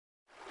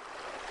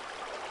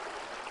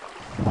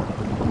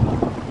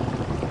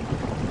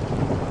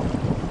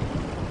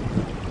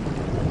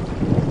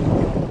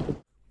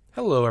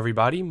Hello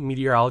everybody,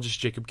 meteorologist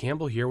Jacob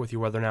Campbell here with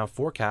your WeatherNow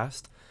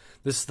forecast.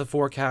 This is the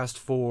forecast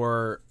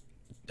for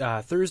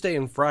Thursday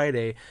and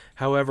Friday.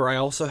 However, I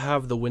also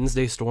have the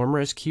Wednesday storm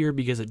risk here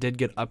because it did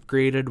get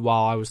upgraded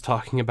while I was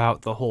talking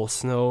about the whole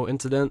snow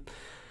incident.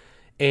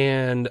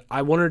 And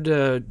I wanted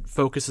to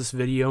focus this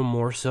video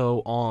more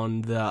so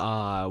on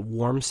the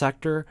warm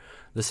sector,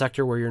 the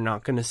sector where you're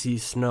not going to see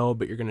snow,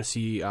 but you're going to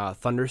see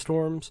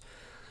thunderstorms.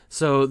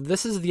 So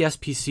this is the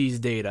SPC's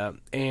data,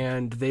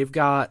 and they've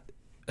got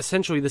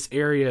essentially this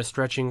area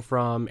stretching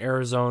from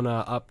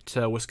Arizona up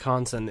to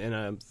Wisconsin in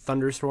a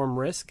thunderstorm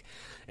risk.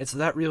 And so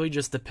that really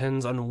just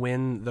depends on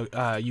when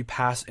you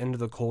pass into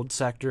the cold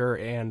sector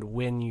and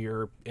when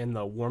you're in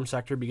the warm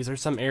sector, because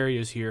there's some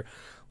areas here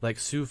like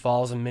Sioux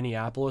Falls and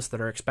Minneapolis that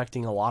are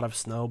expecting a lot of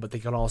snow, but they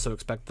can also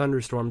expect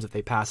thunderstorms if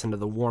they pass into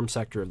the warm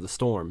sector of the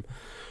storm,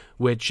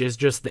 which is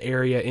just the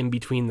area in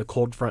between the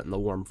cold front and the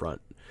warm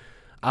front.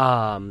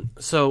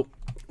 So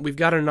we've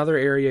got another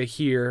area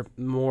here,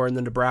 more in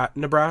the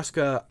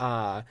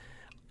Nebraska,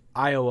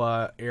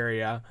 Iowa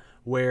area,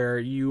 where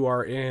you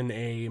are in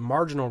a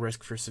marginal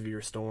risk for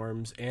severe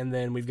storms, and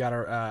then we've got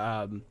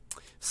our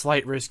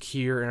slight risk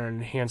here and an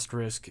enhanced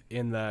risk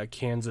in the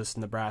Kansas,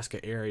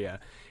 Nebraska area.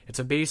 And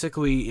so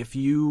basically, if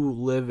you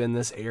live in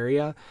this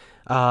area,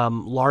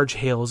 large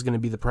hail is going to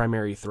be the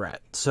primary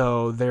threat.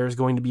 So there's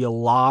going to be a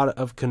lot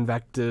of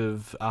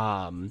convective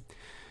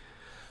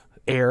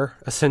air,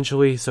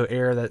 essentially, so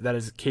air that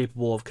is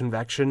capable of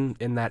convection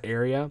in that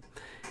area.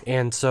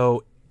 And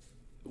so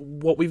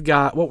what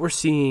we're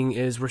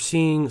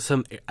seeing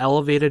some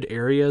elevated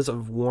areas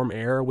of warm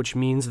air, which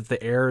means that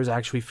the air is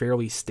actually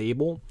fairly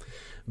stable,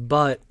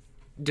 but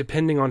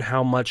depending on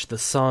how much the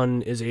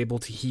sun is able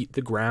to heat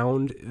the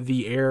ground,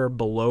 the air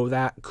below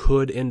that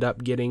could end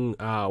up getting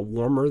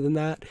warmer than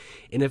that.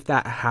 And if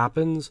that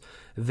happens,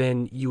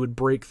 then you would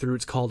break through,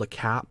 it's called a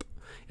cap.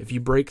 If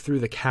you break through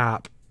the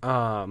cap,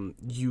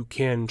 you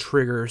can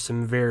trigger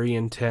some very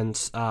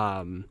intense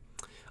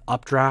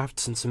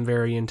updrafts and some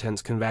very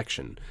intense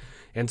convection.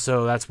 And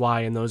so that's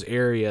why in those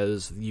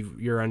areas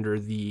you're under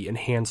the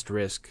enhanced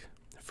risk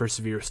for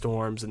severe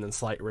storms and then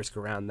slight risk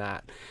around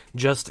that.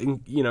 Just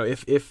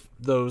if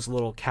those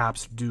little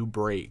caps do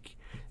break,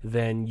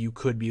 then you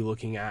could be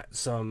looking at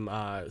some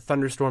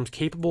thunderstorms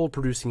capable of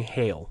producing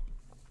hail.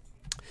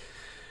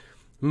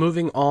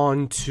 Moving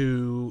on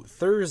to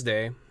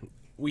Thursday,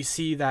 we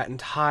see that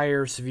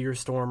entire severe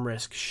storm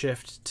risk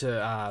shift to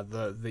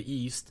the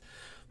east,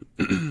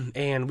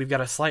 and we've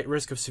got a slight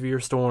risk of severe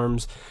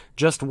storms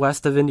just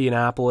west of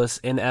Indianapolis,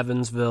 in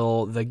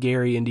Evansville, the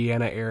Gary,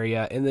 Indiana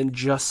area, and then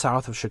just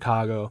south of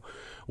Chicago,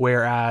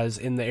 whereas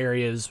in the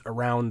areas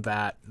around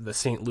that, the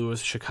St. Louis,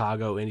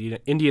 Chicago,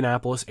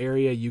 Indianapolis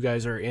area, you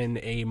guys are in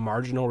a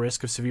marginal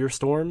risk of severe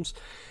storms.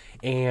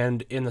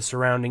 And in the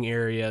surrounding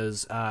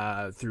areas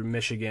through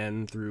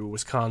Michigan, through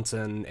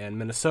Wisconsin and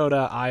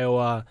Minnesota,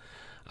 Iowa,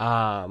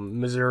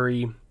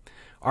 Missouri,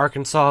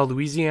 Arkansas,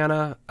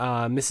 Louisiana,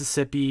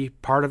 Mississippi,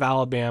 part of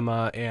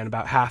Alabama, and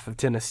about half of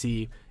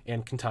Tennessee,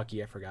 and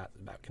Kentucky. I forgot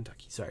about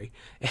Kentucky, sorry.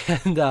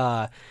 And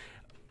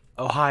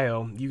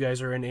Ohio, you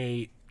guys are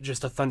in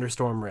just a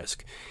thunderstorm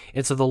risk.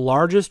 And so the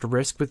largest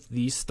risk with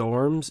these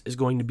storms is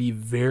going to be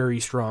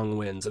very strong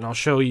winds. And I'll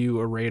show you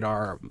a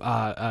radar,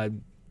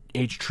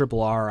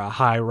 HRRR, a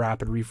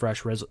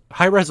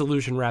high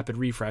resolution rapid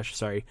refresh,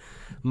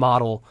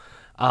 model,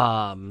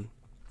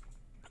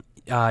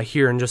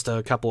 here in just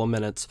a couple of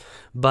minutes.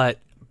 But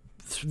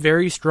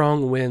very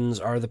strong winds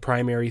are the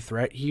primary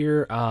threat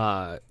here.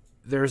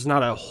 There's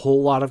not a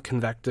whole lot of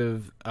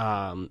convective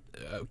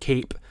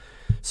cape,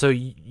 so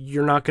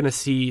you're not going to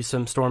see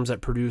some storms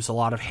that produce a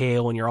lot of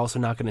hail, and you're also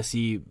not going to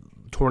see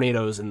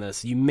tornadoes in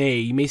this. You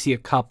may see a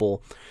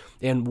couple,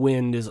 and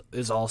wind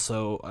is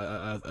also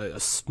a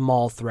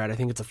small threat. I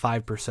think it's a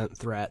 5%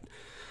 threat,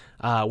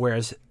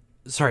 whereas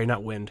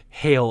not wind.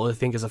 Hail, I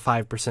think, is a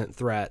 5%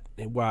 threat,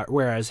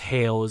 whereas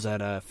hail is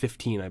at a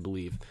 15, I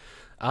believe.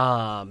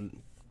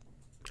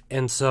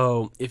 And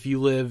so if you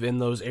live in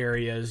those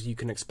areas, you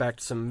can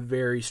expect some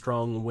very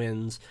strong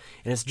winds.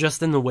 And it's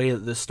just in the way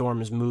that this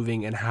storm is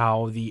moving and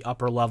how the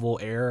upper level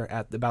air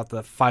at about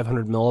the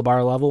 500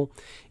 millibar level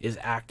is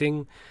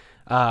acting.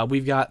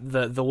 We've got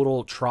the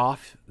little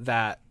trough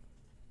that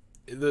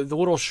the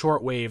little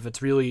short wave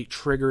that's really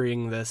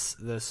triggering this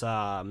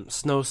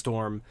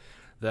snowstorm,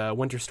 the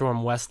winter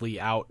storm Wesley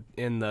out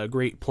in the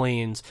Great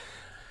Plains.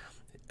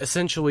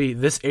 Essentially,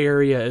 this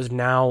area is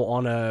now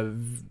on a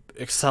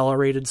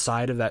accelerated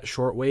side of that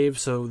short wave,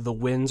 so the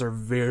winds are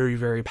very,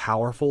 very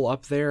powerful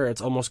up there.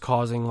 It's almost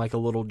causing like a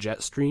little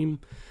jet stream,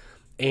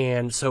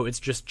 and so it's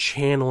just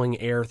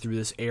channeling air through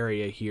this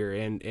area here,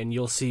 and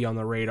you'll see on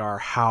the radar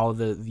how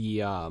the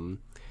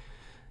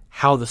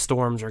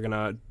storms are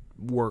gonna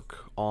work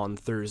on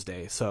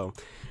Thursday. So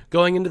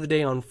going into the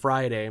day on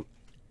Friday,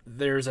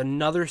 there's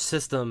another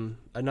system,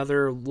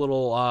 another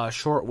little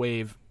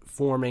shortwave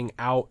forming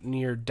out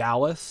near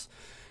Dallas,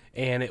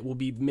 and it will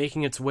be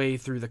making its way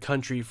through the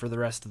country for the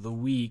rest of the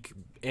week,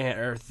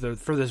 or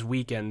for this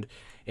weekend.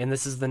 And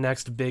this is the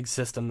next big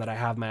system that I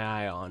have my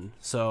eye on.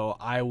 So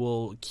I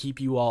will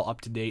keep you all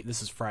up to date.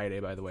 This is Friday,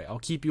 by the way. I'll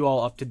keep you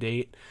all up to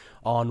date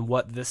on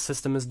what this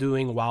system is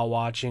doing while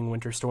watching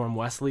Winter Storm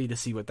Wesley to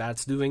see what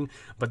that's doing.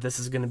 But this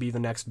is going to be the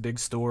next big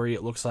story.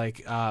 It looks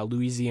like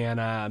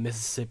Louisiana,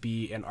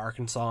 Mississippi, and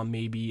Arkansas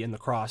may be in the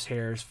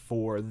crosshairs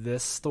for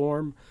this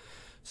storm.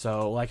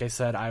 So like I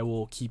said, I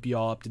will keep you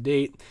all up to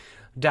date.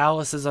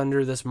 Dallas is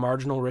under this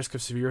marginal risk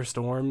of severe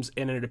storms,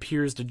 and it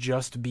appears to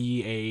just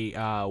be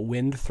a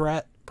wind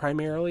threat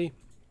primarily,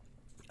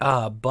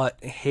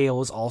 but hail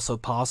is also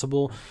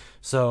possible.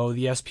 So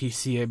the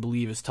SPC, I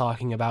believe, is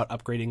talking about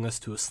upgrading this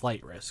to a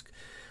slight risk.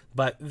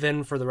 But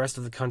then for the rest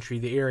of the country,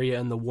 the area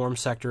in the warm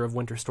sector of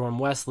Winter Storm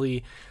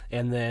Wesley,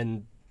 and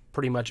then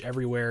pretty much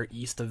everywhere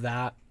east of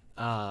that,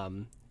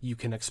 you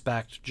can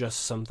expect just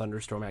some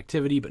thunderstorm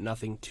activity, but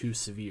nothing too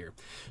severe.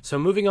 So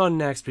moving on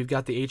next, we've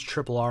got the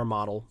HRRR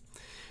model.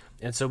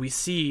 And so we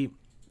see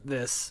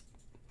this,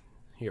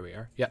 here we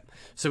are, yep.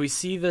 So we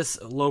see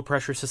this low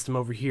pressure system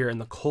over here in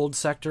the cold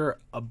sector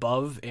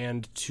above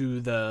and to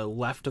the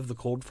left of the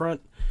cold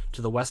front,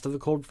 to the west of the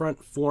cold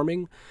front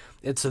forming.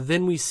 And so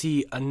then we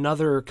see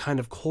another kind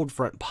of cold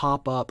front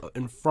pop up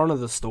in front of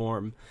the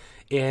storm,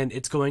 and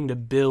it's going to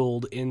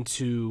build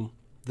into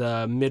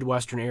the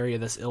Midwestern area,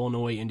 this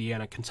Illinois,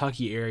 Indiana,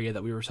 Kentucky area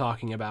that we were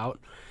talking about.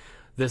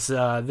 This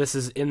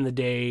is in the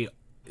day.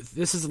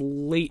 This is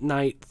late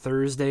night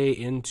Thursday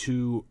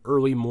into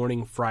early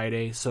morning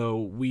Friday,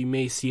 so we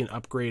may see an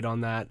upgrade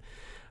on that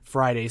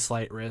Friday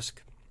slight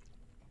risk.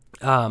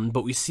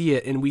 But we see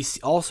it, and we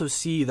also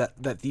see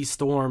that these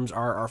storms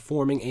are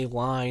forming a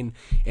line,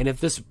 and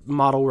if this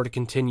model were to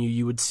continue,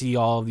 you would see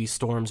all of these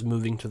storms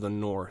moving to the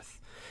north.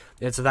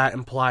 And so that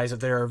implies that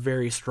there are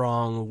very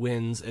strong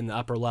winds in the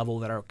upper level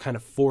that are kind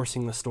of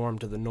forcing the storm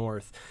to the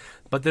north.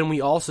 But then we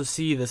also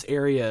see this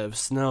area of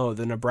snow.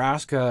 The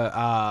Nebraska,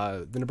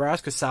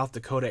 South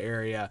Dakota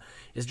area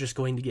is just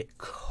going to get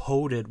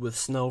coated with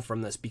snow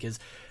from this, because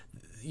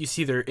you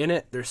see they're in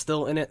it, they're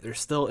still in it, they're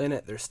still in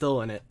it, they're still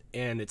in it,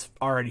 and it's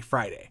already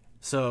Friday.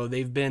 So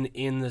they've been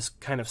in this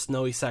kind of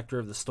snowy sector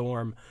of the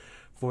storm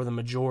for the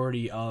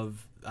majority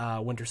of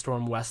Winter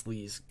Storm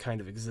Wesley's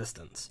kind of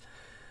existence.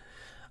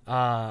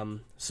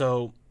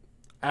 So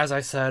as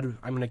I said,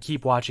 I'm going to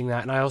keep watching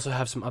that, and I also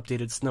have some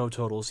updated snow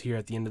totals here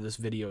at the end of this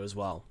video as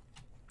well.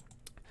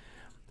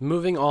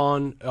 Moving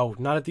on,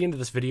 not at the end of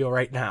this video,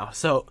 right now.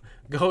 So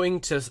going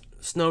to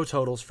snow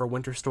totals for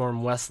Winter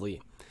Storm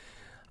Wesley,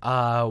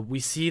 we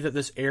see that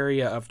this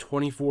area of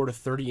 24 to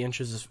 30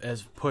 inches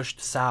is pushed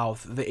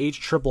south. The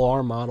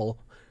HRRR model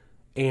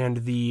and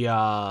the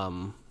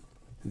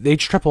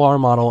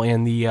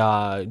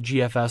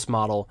GFS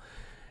model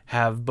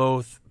have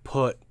both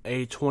put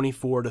a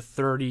 24 to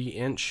 30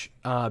 inch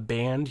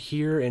band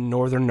here in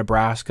northern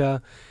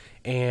Nebraska,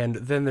 and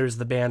then there's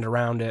the band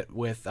around it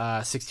with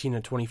 16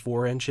 to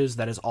 24 inches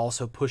that is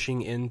also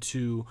pushing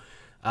into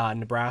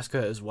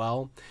Nebraska as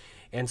well.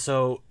 And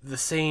so the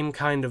same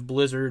kind of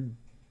blizzard-like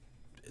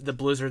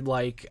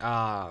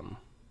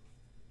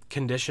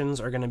conditions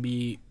are going to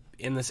be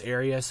in this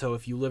area. So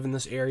if you live in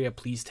this area,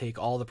 please take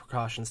all the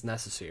precautions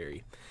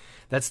necessary.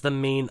 That's the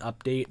main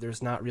update.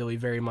 There's not really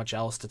very much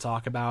else to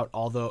talk about,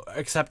 although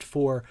except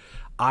for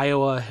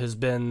Iowa has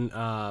been,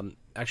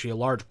 actually a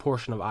large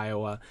portion of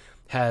Iowa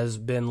has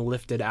been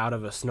lifted out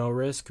of a snow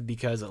risk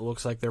because it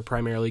looks like they're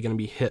primarily going to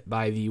be hit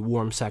by the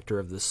warm sector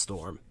of this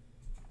storm.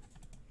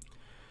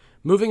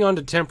 Moving on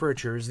to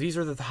temperatures, these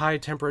are the high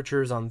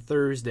temperatures on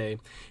Thursday.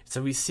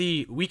 So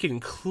we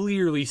can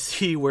clearly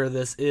see where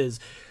this is.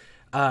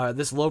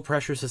 This low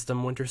pressure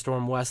system, Winter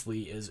Storm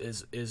Wesley,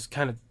 is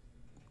kind of,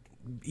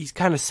 he's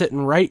kind of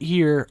sitting right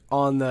here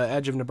on the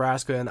edge of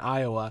Nebraska and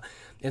Iowa,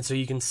 and so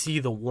you can see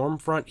the warm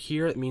front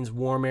here. It means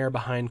warm air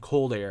behind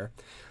cold air,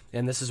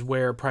 and this is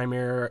where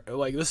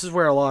this is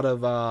where a lot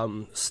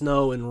of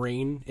snow and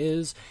rain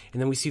is.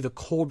 And then we see the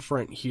cold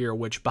front here,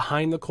 which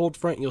behind the cold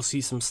front you'll see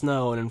some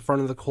snow, and in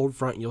front of the cold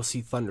front you'll see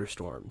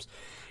thunderstorms.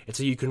 And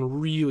so you can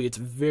really, it's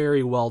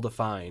very well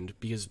defined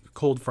because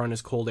cold front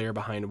is cold air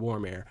behind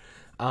warm air,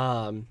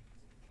 and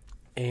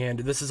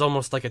this is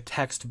almost like a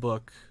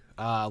textbook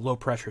low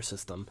pressure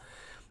system.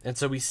 And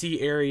so we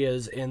see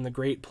areas in the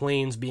Great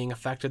Plains being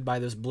affected by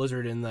this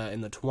blizzard in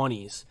the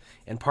 20s,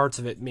 and parts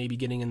of it maybe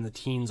getting in the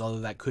teens,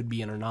 although that could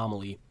be an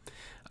anomaly.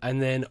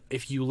 And then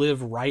if you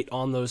live right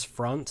on those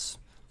fronts,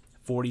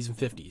 40s and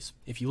 50s.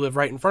 If you live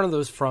right in front of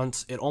those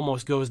fronts, it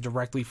almost goes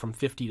directly from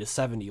 50 to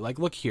 70. Like,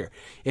 look here.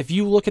 If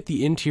you look at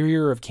the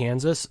interior of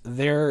Kansas,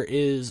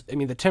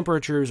 the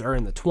temperatures are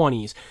in the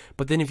 20s,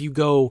 but then if you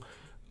go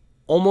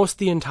almost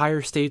the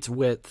entire state's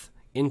width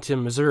into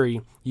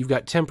Missouri, you've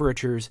got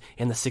temperatures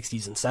in the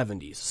 60s and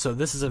 70s. So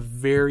this is a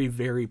very,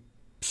 very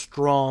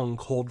strong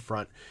cold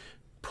front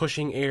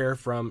pushing air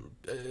from,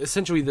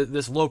 essentially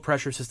this low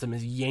pressure system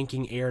is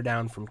yanking air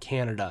down from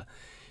Canada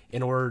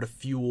in order to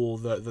fuel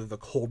the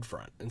cold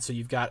front. And so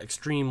you've got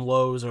extreme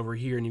lows over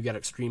here and you've got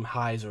extreme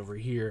highs over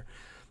here.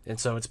 And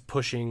so it's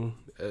pushing,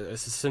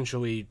 it's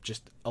essentially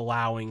just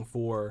allowing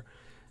for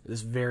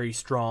this very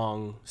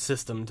strong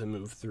system to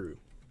move through.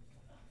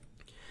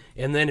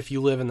 And then if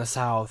you live in the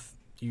south,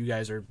 you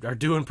guys are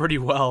doing pretty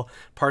well.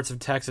 Parts of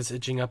Texas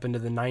itching up into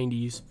the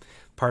 90s.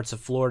 Parts of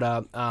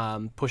Florida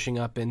pushing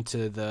up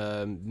into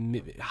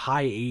the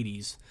high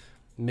 80s,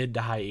 mid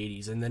to high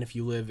 80s. And then if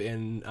you live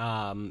in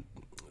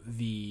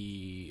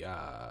the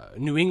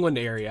New England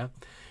area,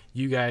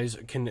 you guys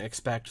can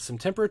expect some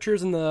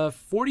temperatures in the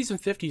 40s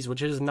and 50s,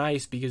 which is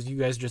nice because you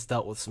guys just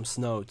dealt with some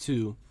snow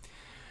too.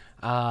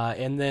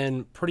 And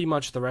then pretty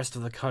much the rest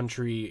of the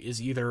country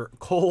is either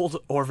cold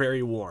or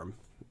very warm.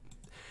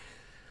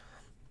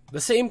 The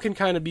same can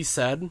kind of be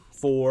said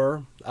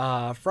for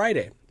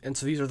Friday. And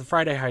so these are the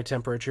Friday high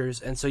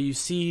temperatures. And so you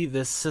see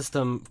this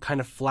system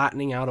kind of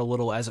flattening out a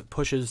little as it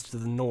pushes to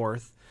the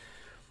north.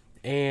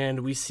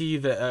 And we see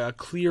a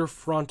clear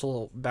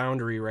frontal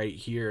boundary right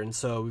here. And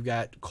so we've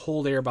got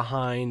cold air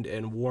behind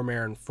and warm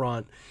air in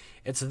front.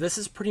 And so this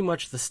is pretty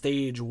much the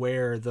stage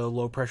where the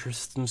low pressure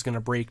system is going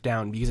to break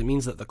down, because it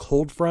means that the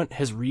cold front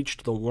has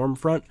reached the warm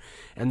front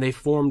and they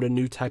formed a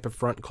new type of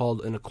front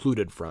called an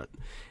occluded front.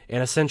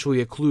 And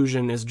essentially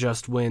occlusion is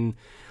just when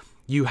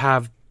you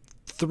have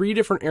three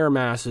different air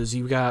masses.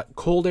 You've got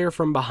cold air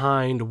from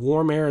behind,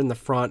 warm air in the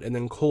front, and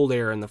then cold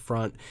air in the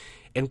front.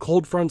 And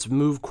cold fronts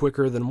move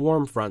quicker than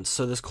warm fronts.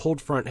 So this cold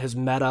front has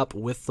met up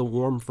with the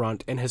warm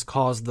front and has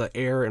caused the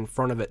air in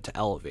front of it to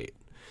elevate.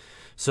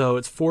 So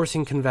it's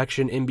forcing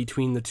convection in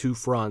between the two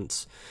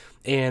fronts,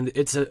 and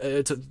it's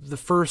the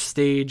first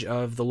stage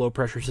of the low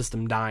pressure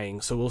system dying.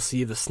 So we'll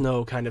see the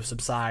snow kind of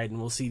subside, and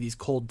we'll see these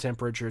cold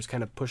temperatures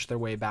kind of push their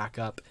way back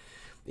up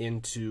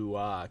into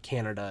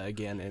Canada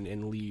again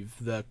and leave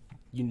the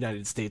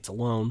United States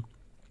alone.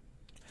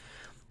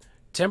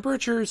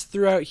 Temperatures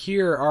throughout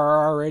here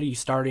are already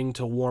starting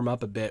to warm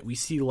up a bit. We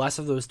see less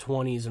of those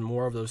 20s and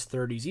more of those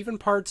 30s. Even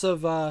parts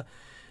of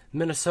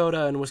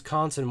Minnesota and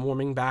Wisconsin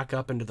warming back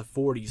up into the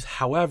 40s.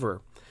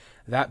 However,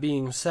 that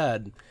being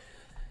said,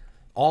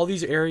 all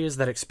these areas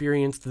that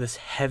experienced this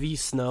heavy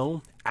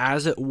snow,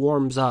 as it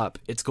warms up,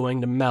 it's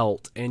going to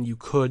melt, and you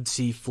could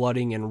see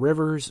flooding in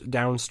rivers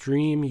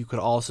downstream. You could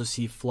also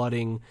see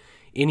flooding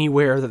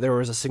anywhere that there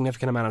was a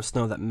significant amount of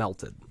snow that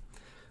melted.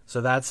 So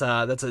that's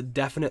a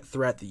definite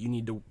threat that you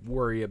need to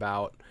worry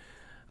about.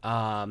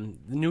 The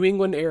New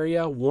England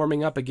area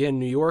warming up again.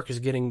 New York is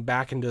getting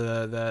back into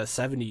the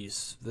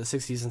 70s, the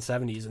 60s and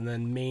 70s, and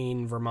then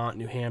Maine, Vermont,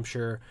 New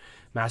Hampshire,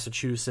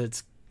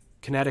 Massachusetts,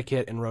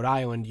 Connecticut, and Rhode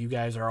Island, you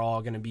guys are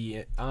all going to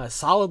be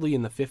solidly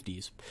in the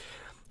 50s.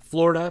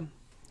 Florida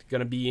going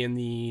to be in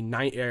the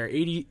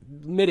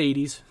mid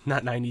 80s,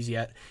 not 90s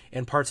yet,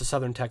 and parts of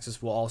southern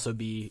Texas will also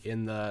be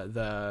in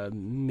the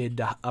mid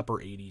to upper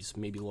 80s,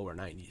 maybe lower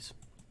 90s.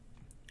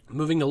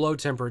 Moving to low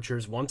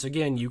temperatures, once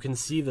again, you can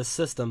see the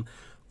system.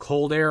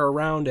 Cold air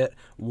around it,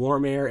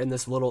 warm air in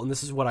this little, and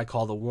this is what I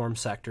call the warm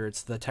sector.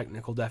 It's the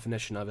technical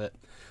definition of it.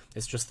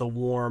 It's just the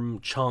warm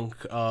chunk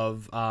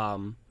of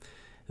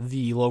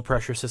the low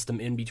pressure system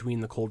in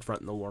between the cold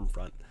front and the warm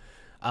front.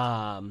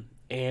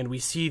 And we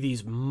see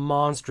these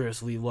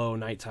monstrously low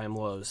nighttime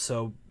lows.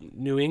 So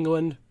New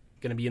England,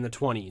 going to be in the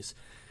 20s.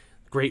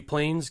 Great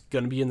Plains,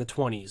 going to be in the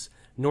 20s.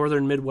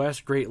 Northern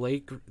Midwest, Great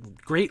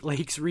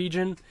Lakes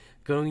region,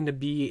 going to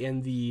be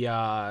in the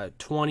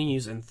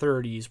 20s and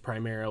 30s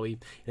primarily.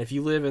 And if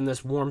you live in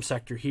this warm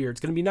sector here, it's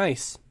going to be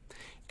nice.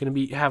 Going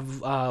to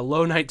have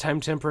low nighttime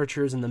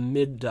temperatures in the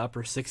mid to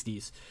upper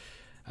 60s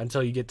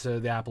until you get to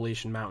the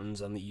Appalachian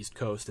Mountains on the East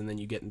Coast, and then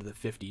you get into the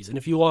 50s. And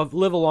if you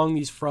live along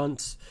these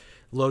fronts,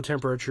 low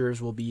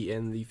temperatures will be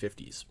in the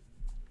 50s.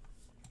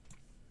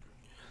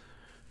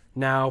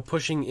 Now,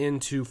 pushing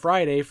into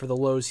Friday for the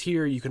lows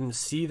here, you can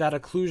see that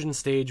occlusion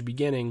stage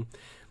beginning,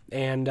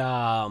 and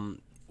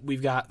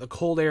we've got the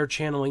cold air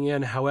channeling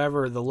in.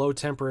 However, the low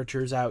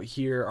temperatures out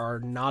here are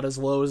not as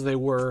low as they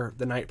were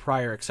the night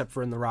prior, except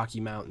for in the Rocky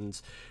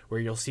Mountains, where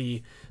you'll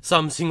see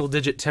some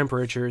single-digit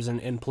temperatures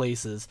in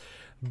places.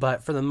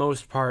 But for the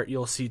most part,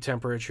 you'll see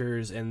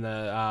temperatures in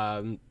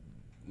the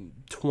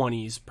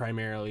 20s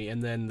primarily,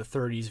 and then the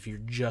 30s if you're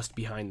just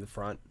behind the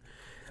front.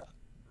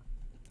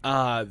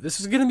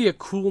 This is going to be a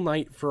cool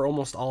night for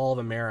almost all of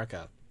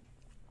America.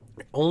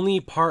 The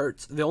only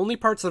parts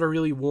that are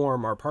really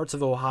warm are parts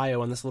of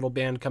Ohio and this little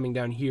band coming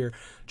down here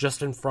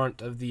just in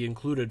front of the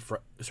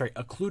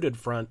occluded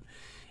front.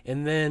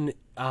 And then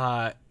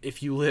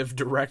if you live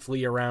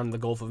directly around the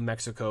Gulf of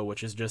Mexico,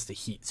 which is just a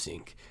heat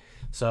sink.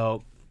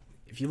 So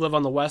if you live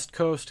on the West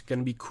Coast, going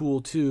to be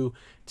cool too.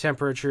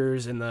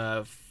 Temperatures in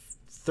the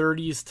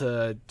 30s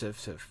to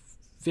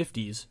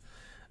 50s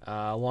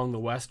along the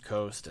West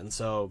Coast. And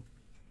so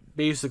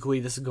basically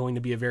this is going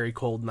to be a very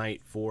cold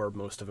night for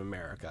most of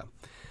America.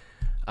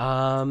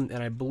 And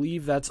I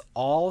believe that's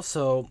all.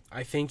 So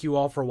I thank you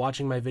all for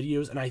watching my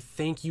videos, and I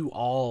thank you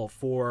all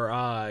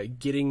for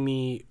getting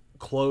me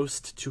close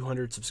to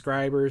 200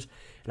 subscribers.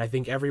 And I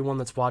think everyone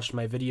that's watched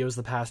my videos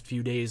the past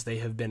few days, they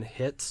have been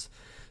hits.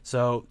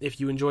 So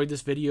if you enjoyed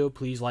this video,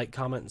 please like,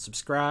 comment, and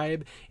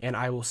subscribe, and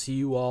I will see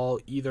you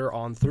all either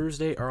on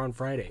Thursday or on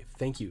Friday.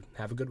 Thank you.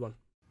 Have a good one.